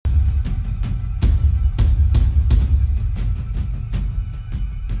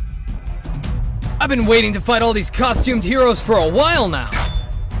been waiting to fight all these costumed heroes for a while now.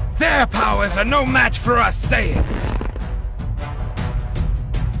 Their powers are no match for us Saiyans.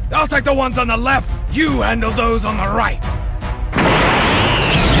 I'll take the ones on the left, you handle those on the right.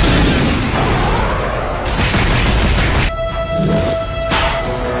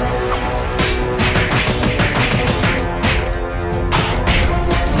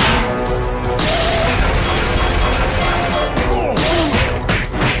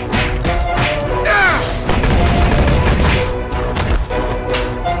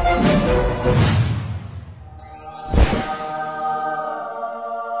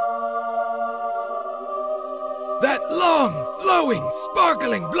 That long, flowing,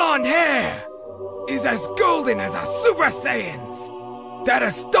 sparkling blonde hair is as golden as a Super Saiyan's. That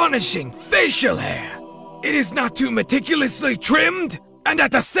astonishing facial hair, it is not too meticulously trimmed, and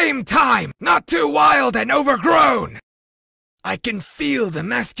at the same time, not too wild and overgrown. I can feel the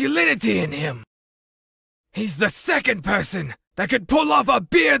masculinity in him. He's the second person that could pull off a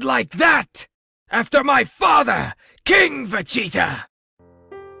beard like that, after my father, King Vegeta.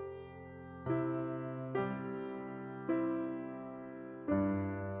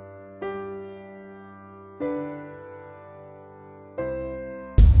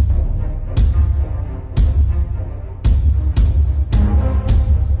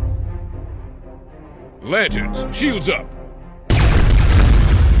 Lanterns, shields up!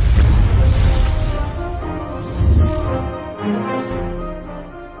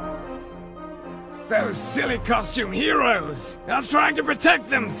 Those silly costume heroes are trying to protect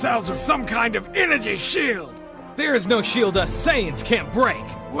themselves with some kind of energy shield. There is no shield us Saiyans can't break.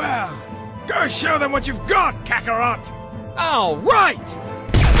 Well, go show them what you've got, Kakarot! All right!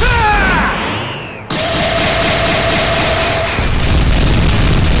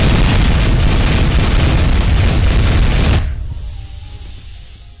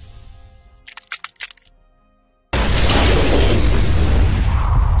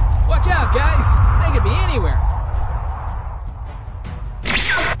 Watch out, guys! They could be anywhere.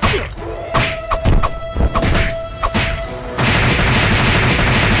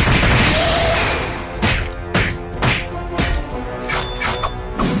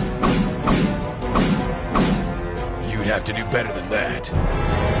 You'd have to do better than that.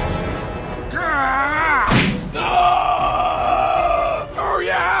 Oh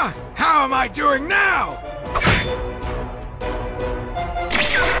yeah? How am I doing now?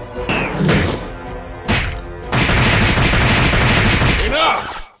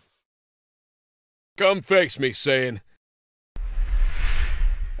 Enough! Come face me, Saiyan.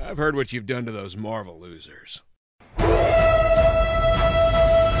 I've heard what you've done to those Marvel losers.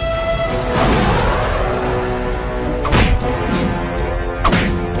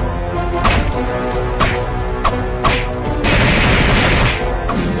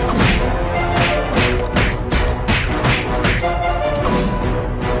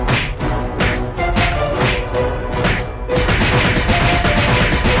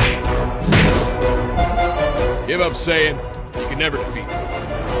 Give up, Saiyan. You can never defeat me.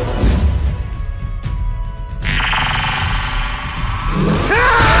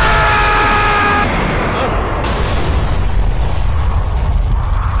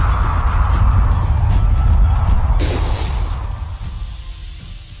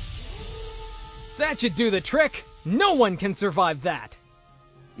 That should do the trick. No one can survive that.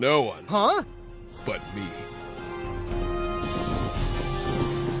 No one. Huh? But me.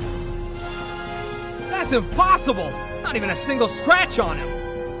 That's impossible! Not even a single scratch on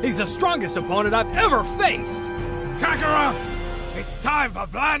him! He's the strongest opponent I've ever faced! Kakarot! It's time for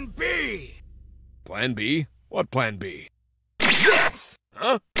Plan B! Plan B? What Plan B? This!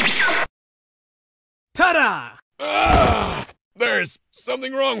 Huh? Ta-da! Ah! There's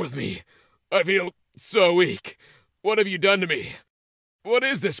something wrong with me. I feel so weak. What have you done to me? What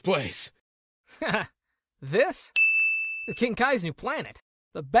is this place? This is King Kai's new planet.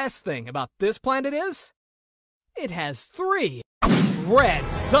 The best thing about this planet is, it has 3 red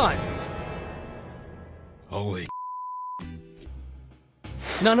suns. Holy.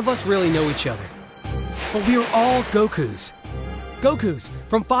 None of us really know each other, but we are all Gokus. Gokus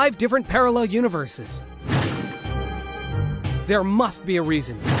from 5 different parallel universes. There must be a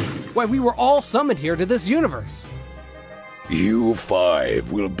reason why we were all summoned here to this universe. You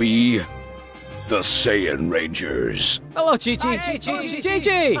 5 will be the Saiyan Rangers. Hello, Chi-Chi.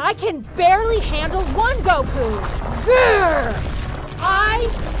 Chi-Chi. I can barely handle one Goku. Grr! I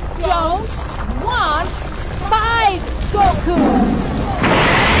don't want 5 Gokus.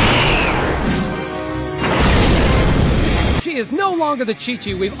 She is no longer the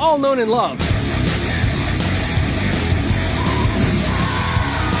Chi-Chi we've all known and loved.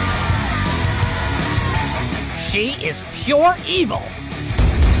 She is pure evil.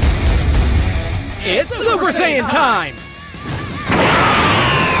 It's Super Saiyan time!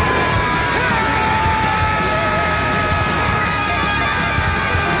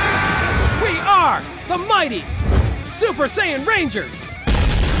 We are the mighty Super Saiyan Rangers!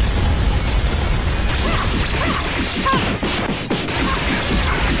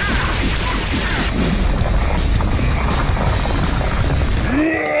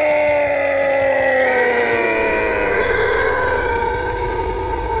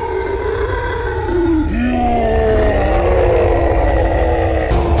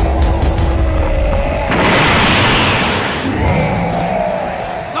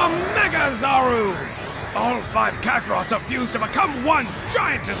 All 5 Kakarot's have fused to become one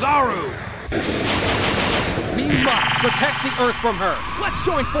giant Zaru! We must protect the Earth from her. Let's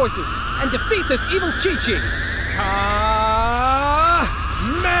join forces and defeat this evil Chi-Chi.